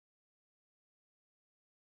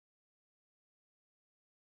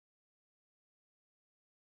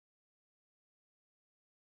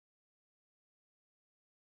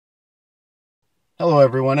Hello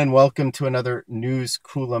everyone and welcome to another News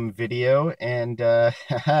Coolum video. And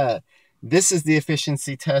this is the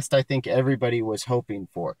efficiency test I think everybody was hoping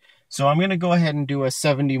for. So I'm going to go ahead and do a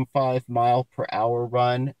 75 mile per hour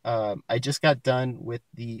run. I just got done with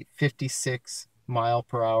the 56 mile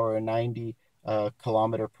per hour and 90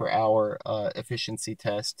 kilometer per hour efficiency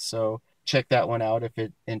test. So check that one out if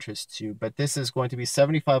it interests you. But this is going to be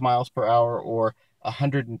 75 miles per hour or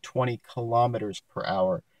 120 kilometers per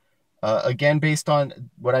hour. Again, based on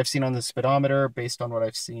what I've seen on the speedometer, based on what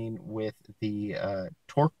I've seen with the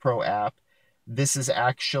Torque Pro app, this is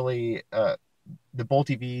actually the Bolt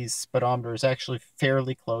EV's speedometer is actually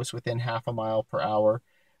fairly close, within half a mile per hour.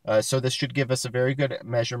 So this should give us a very good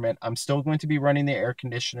measurement. I'm still going to be running the air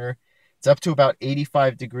conditioner. It's up to about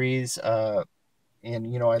 85 degrees. And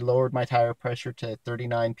I lowered my tire pressure to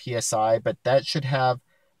 39 psi, but that should have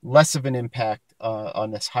less of an impact on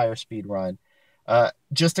this higher speed run.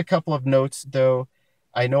 Just a couple of notes though.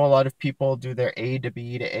 I know a lot of people do their A to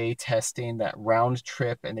B to A testing, that round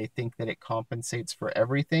trip, and they think that it compensates for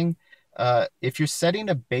everything. If you're setting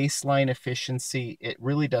a baseline efficiency, it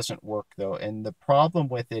really doesn't work though. And the problem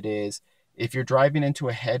with it is, if you're driving into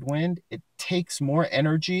a headwind, it takes more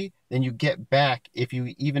energy than you get back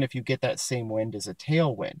even if you get that same wind as a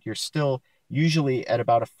tailwind. You're still usually at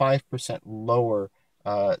about a 5% lower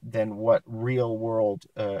than what real world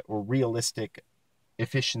or realistic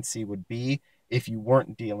efficiency would be if you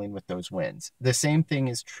weren't dealing with those winds. The same thing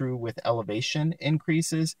is true with elevation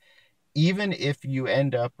increases. Even if you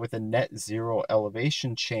end up with a net zero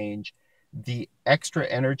elevation change, the extra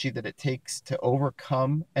energy that it takes to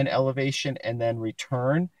overcome an elevation and then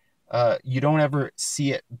return, you don't ever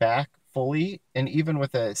see it back fully. And even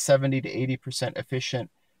with a 70 to 80% efficient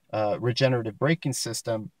regenerative braking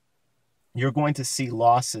system, you're going to see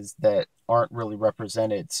losses that aren't really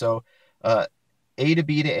represented. So A to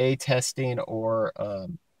B to A testing, or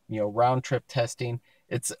round trip testing,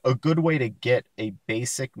 it's a good way to get a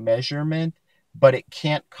basic measurement, but it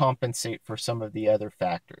can't compensate for some of the other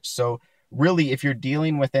factors. So really, if you're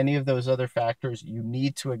dealing with any of those other factors, you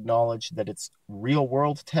need to acknowledge that it's real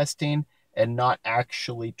world testing and not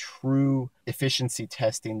actually true efficiency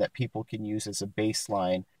testing that people can use as a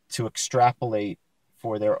baseline to extrapolate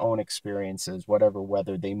for their own experiences, whatever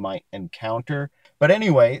weather they might encounter. But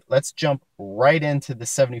anyway, let's jump right into the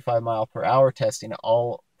 75 mile per hour testing.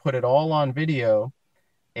 I'll put it all on video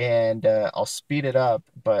and I'll speed it up.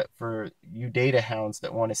 But for you data hounds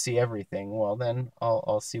that want to see everything, well, then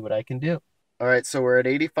I'll see what I can do. All right, so we're at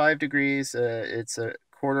 85 degrees. It's a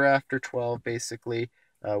quarter after 12, basically.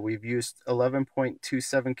 We've used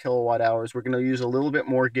 11.27 kilowatt hours. We're going to use a little bit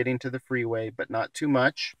more getting to the freeway, but not too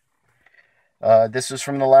much. This was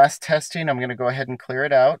from the last testing. I'm going to go ahead and clear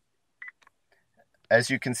it out.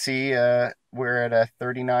 As you can see, we're at a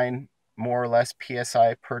 39 more or less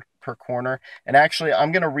PSI per corner. And actually,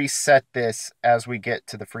 I'm going to reset this as we get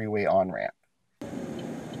to the freeway on-ramp.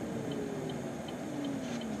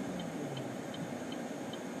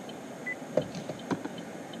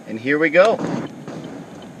 And here we go.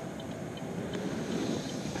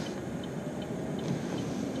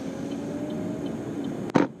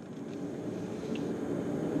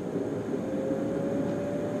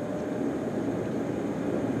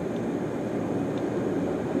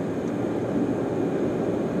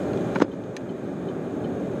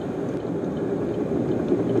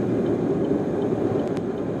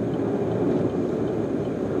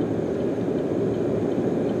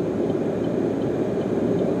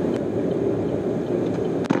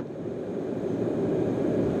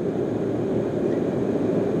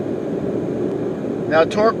 Now,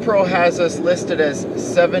 Torque Pro has us listed as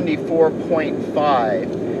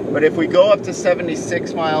 74.5, but if we go up to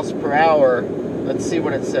 76 miles per hour, let's see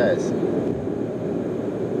what it says.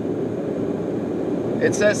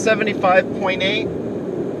 It says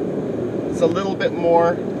 75.8. It's a little bit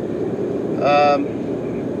more.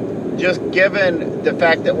 Just given the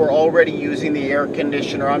fact that we're already using the air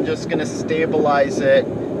conditioner, I'm just going to stabilize it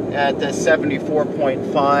at the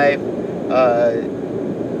 74.5.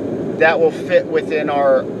 That will fit within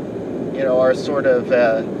our, our sort of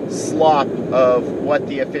slop of what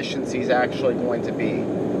the efficiency is actually going to be.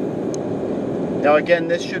 Now again,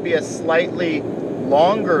 this should be a slightly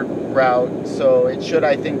longer route, so it should,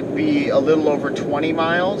 I think, be a little over 20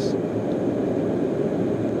 miles.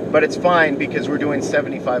 But it's fine because we're doing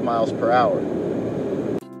 75 miles per hour.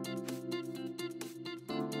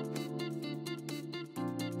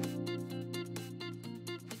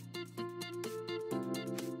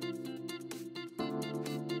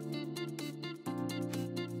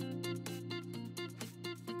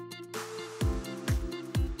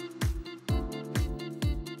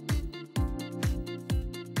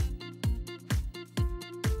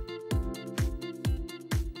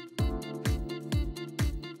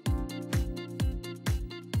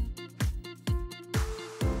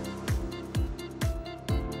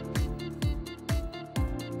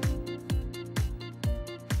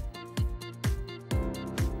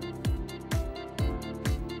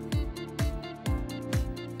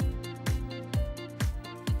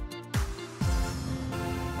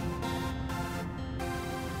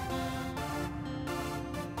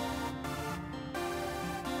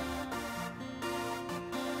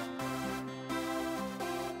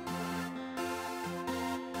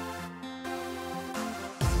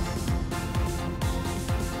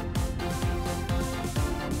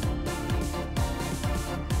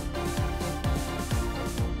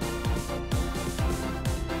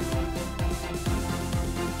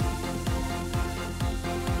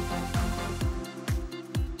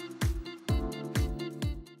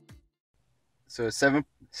 So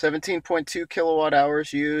 17.2 kilowatt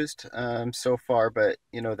hours used so far, but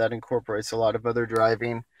that incorporates a lot of other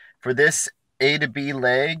driving. For this A to B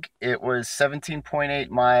leg, it was 17.8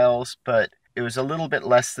 miles, but it was a little bit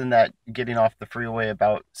less than that getting off the freeway,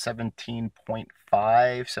 about 17.5,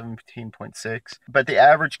 17.6. But the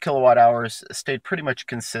average kilowatt hours stayed pretty much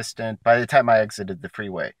consistent by the time I exited the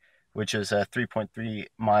freeway, which is 3.3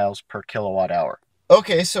 miles per kilowatt hour.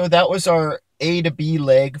 Okay, so that was our A to B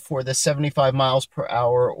leg for the 75 miles per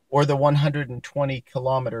hour or the 120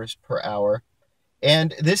 kilometers per hour.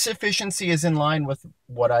 And this efficiency is in line with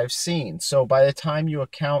what I've seen. So by the time you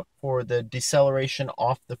account for the deceleration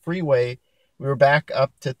off the freeway, we were back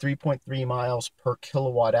up to 3.3 miles per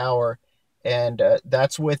kilowatt hour. And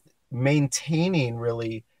that's with maintaining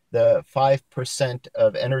really the 5%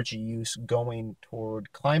 of energy use going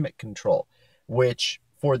toward climate control, which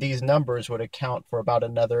for these numbers would account for about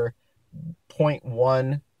another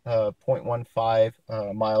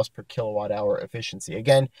 0.15 miles per kilowatt hour efficiency.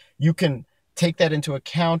 Again, you can take that into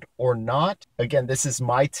account or not. Again, this is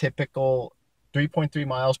my typical 3.3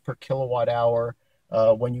 miles per kilowatt hour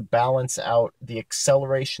when you balance out the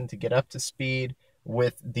acceleration to get up to speed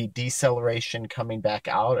with the deceleration coming back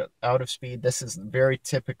out of speed. This is very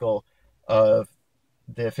typical of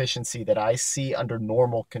the efficiency that I see under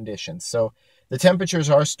normal conditions. So the temperatures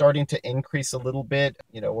are starting to increase a little bit.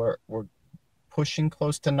 We're pushing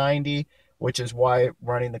close to 90, which is why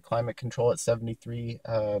running the climate control at 73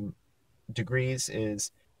 degrees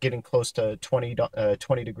is getting close to 20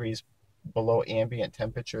 degrees below ambient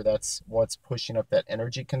temperature. That's what's pushing up that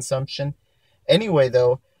energy consumption. Anyway,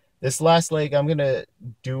 though, this last leg, I'm going to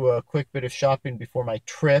do a quick bit of shopping before my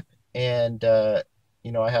trip. And, I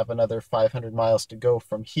have another 500 miles to go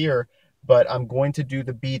from here. But I'm going to do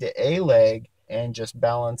the B to A leg and just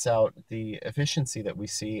balance out the efficiency that we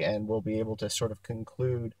see. And we'll be able to sort of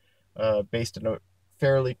conclude, based on a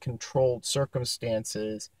fairly controlled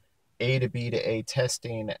circumstances, A to B to A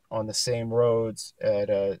testing on the same roads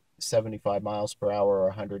at 75 miles per hour or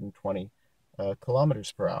 120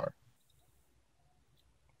 kilometers per hour.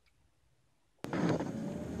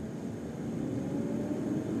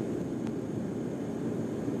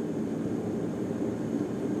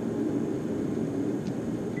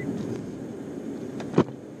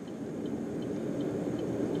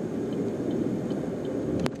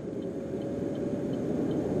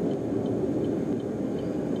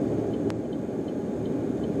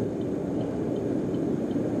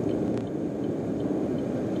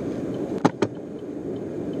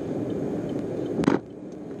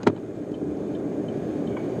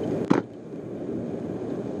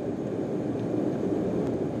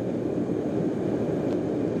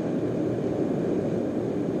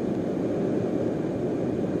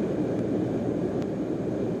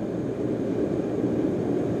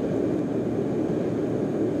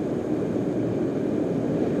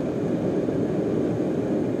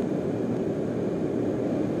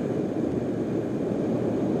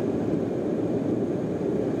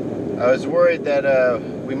 I was worried that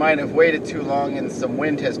we might have waited too long and some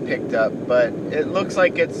wind has picked up, but it looks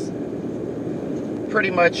like it's pretty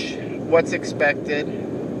much what's expected.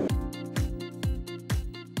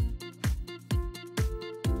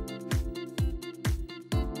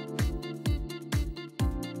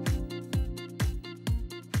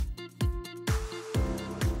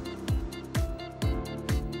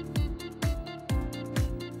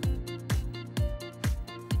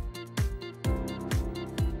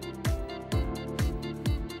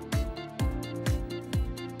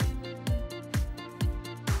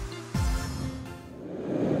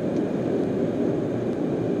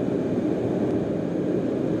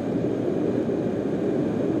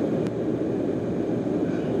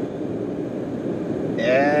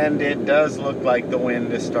 And it does look like the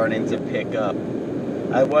wind is starting to pick up.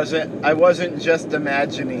 I wasn't just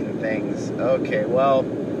imagining things. Okay, well,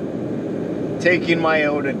 taking my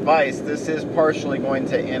own advice, this is partially going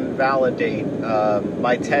to invalidate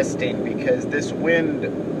my testing because this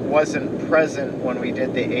wind wasn't present when we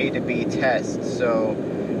did the A to B test. So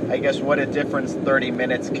I guess what a difference 30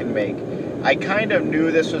 minutes can make. I kind of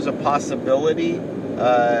knew this was a possibility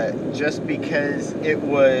just because it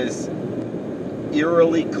was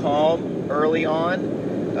eerily calm early on,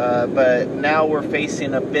 but now we're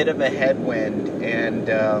facing a bit of a headwind, and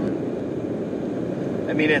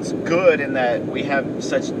I mean, it's good in that we have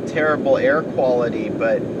such terrible air quality,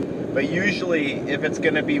 but usually if it's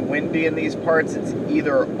going to be windy in these parts, it's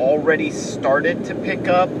either already started to pick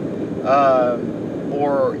up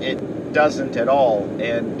or it doesn't at all.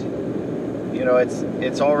 And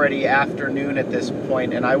it's already afternoon at this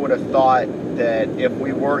point, and I would have thought that if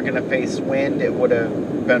we were going to face wind, it would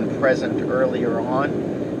have been present earlier on,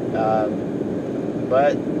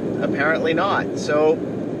 but apparently not. So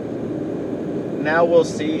now we'll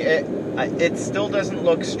see. It still doesn't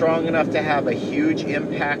look strong enough to have a huge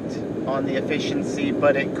impact on the efficiency,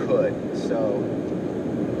 but it could. So,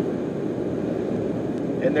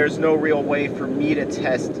 and there's no real way for me to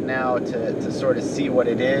test now to sort of see what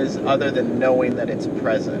it is, other than knowing that it's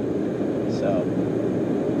present. So.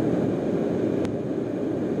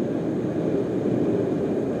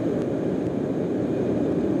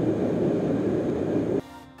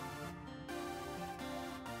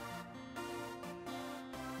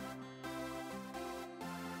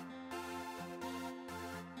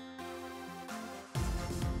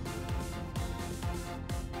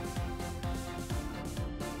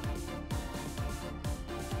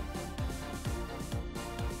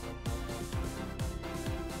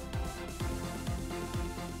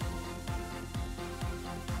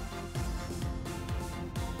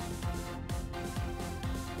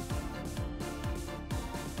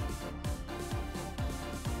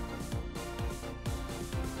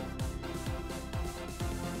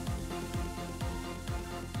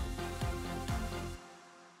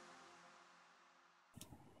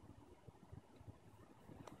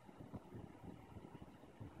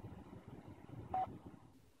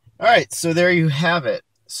 All right, so there you have it.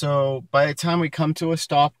 So by the time we come to a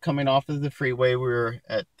stop coming off of the freeway, we're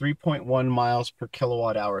at 3.1 miles per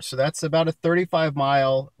kilowatt hour. So that's about a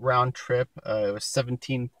 35-mile round trip. It was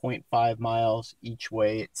 17.5 miles each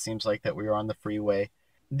way. It seems like that we were on the freeway.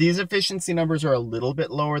 These efficiency numbers are a little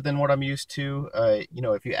bit lower than what I'm used to.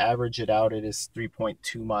 If you average it out, it is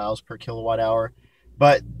 3.2 miles per kilowatt hour.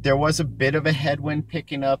 But there was a bit of a headwind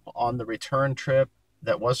picking up on the return trip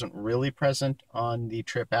that wasn't really present on the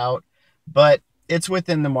trip out, but it's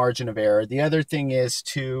within the margin of error. The other thing is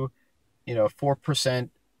 4%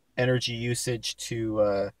 energy usage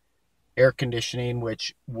to air conditioning,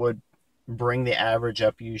 which would bring the average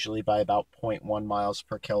up usually by about 0.1 miles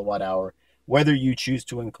per kilowatt hour. Whether you choose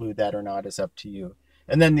to include that or not is up to you.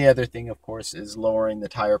 And then the other thing, of course, is lowering the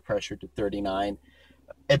tire pressure to 39.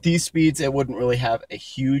 At these speeds, it wouldn't really have a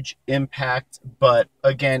huge impact, but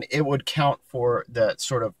again, it would count for the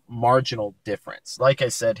sort of marginal difference. Like I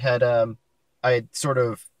said, I had sort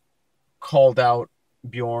of called out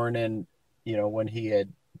Bjorn, and when he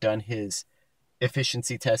had done his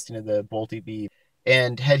efficiency testing of the Bolt EV,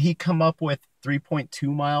 and had he come up with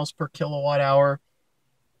 3.2 miles per kilowatt hour,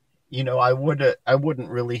 I wouldn't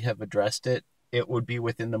really have addressed it. It would be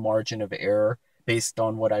within the margin of error based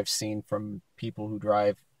on what I've seen from people who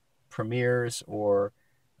drive Premiers or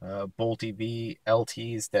Bolt EV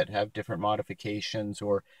LTs that have different modifications,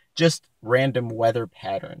 or just random weather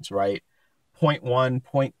patterns, right? 0.1,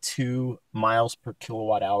 0.2 miles per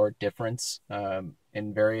kilowatt hour difference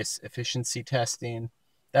in various efficiency testing.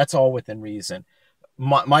 That's all within reason.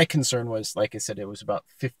 My concern was, like I said, it was about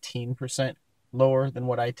 15% lower than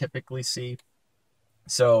what I typically see.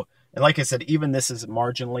 So, and like I said, even this is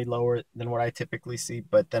marginally lower than what I typically see.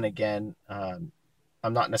 But then again, I'm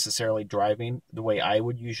not necessarily driving the way I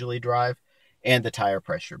would usually drive, and the tire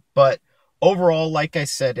pressure. But overall, like I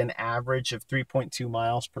said, an average of 3.2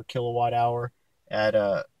 miles per kilowatt hour at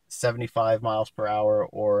 75 miles per hour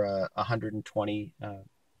or 120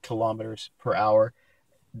 kilometers per hour.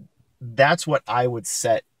 That's what I would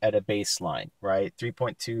set at a baseline, right?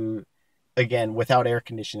 3.2, again, without air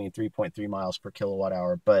conditioning, 3.3 miles per kilowatt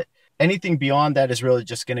hour. But anything beyond that is really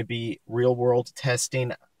just going to be real world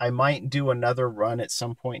testing. I might do another run at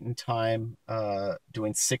some point in time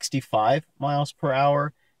doing 65 miles per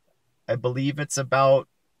hour. I believe it's about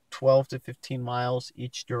 12 to 15 miles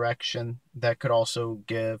each direction. That could also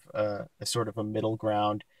give a sort of a middle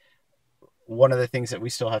ground. One of the things that we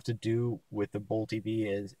still have to do with the Bolt EV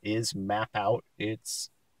is map out its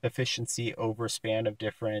efficiency over a span of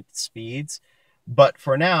different speeds. But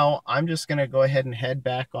for now, I'm just going to go ahead and head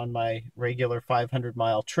back on my regular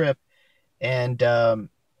 500-mile trip. And,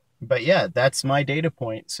 but yeah, that's my data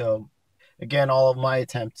point. So again, all of my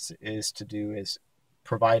attempts is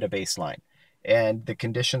provide a baseline. And the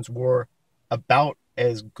conditions were about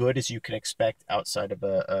as good as you can expect outside of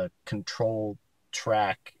a controlled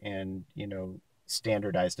track and,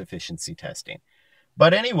 standardized efficiency testing.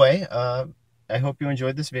 But anyway, I hope you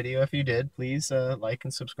enjoyed this video. If you did, please like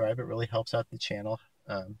and subscribe. It really helps out the channel,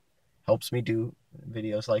 helps me do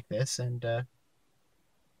videos like this, and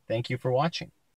thank you for watching.